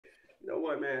know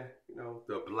what, man?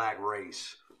 The black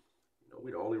race.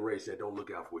 We the only race that don't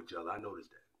look out for each other. I noticed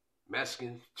that.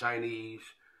 Mexicans, Chinese,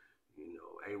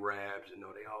 Arabs,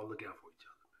 they all look out for each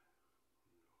other.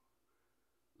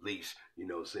 At least,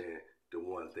 saying the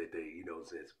ones that they,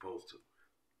 saying supposed to.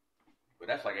 But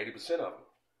that's like 80% of them.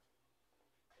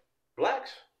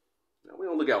 Blacks, no, we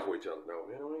don't look out for each other. No,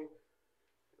 man.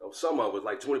 Some of us,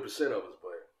 like 20% of us,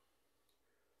 but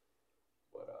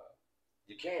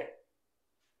you can't.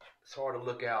 It's hard to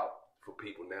look out for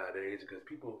people nowadays because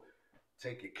people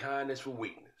take your kindness for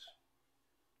weakness.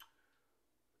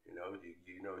 You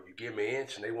give them an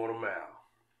inch and they want a mile.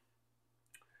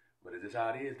 But it's just how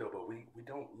it is, though. But we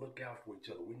don't look out for each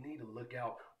other. We need to look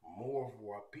out more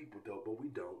for our people, though. But we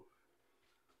don't.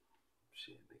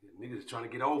 Shit, niggas trying to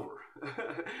get over.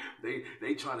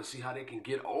 they trying to see how they can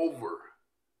get over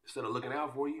instead of looking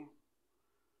out for you.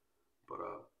 But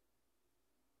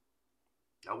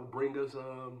that will bring us,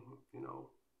 a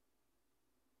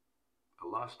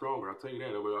lot stronger. I'll tell you that.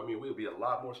 I mean, we'll be a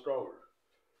lot more stronger.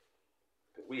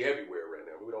 Because we everywhere right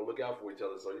now. We don't look out for each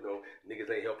other. So, niggas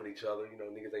ain't helping each other.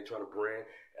 Niggas ain't trying to brand.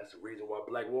 That's the reason why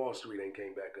Black Wall Street ain't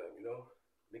came back up,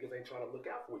 Niggas ain't trying to look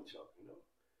out for each other,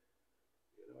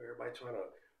 Everybody trying to,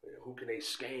 who can they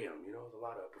scam? There's a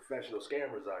lot of professional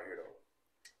scammers out here, though.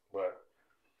 But,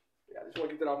 yeah, I just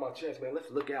want to get that off my chest, man.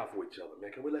 Let's look out for each other,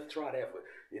 man. Let's try that for,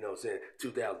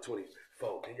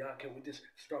 2024. Can we just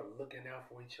start looking out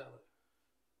for each other?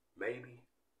 Maybe.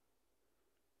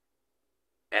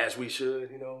 As we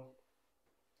should, maybe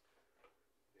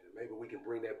we can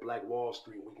bring that Black Wall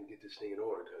Street and we can get this thing in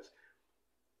order because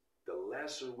the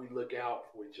lesser we look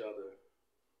out for each other,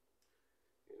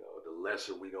 the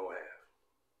lesser we gonna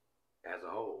have as a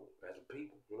whole, as a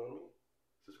people, you know what I mean?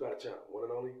 Subscribe to the channel, one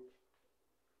and only,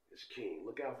 it's King.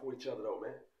 Look out for each other though,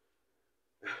 man.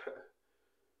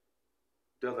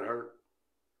 Doesn't hurt.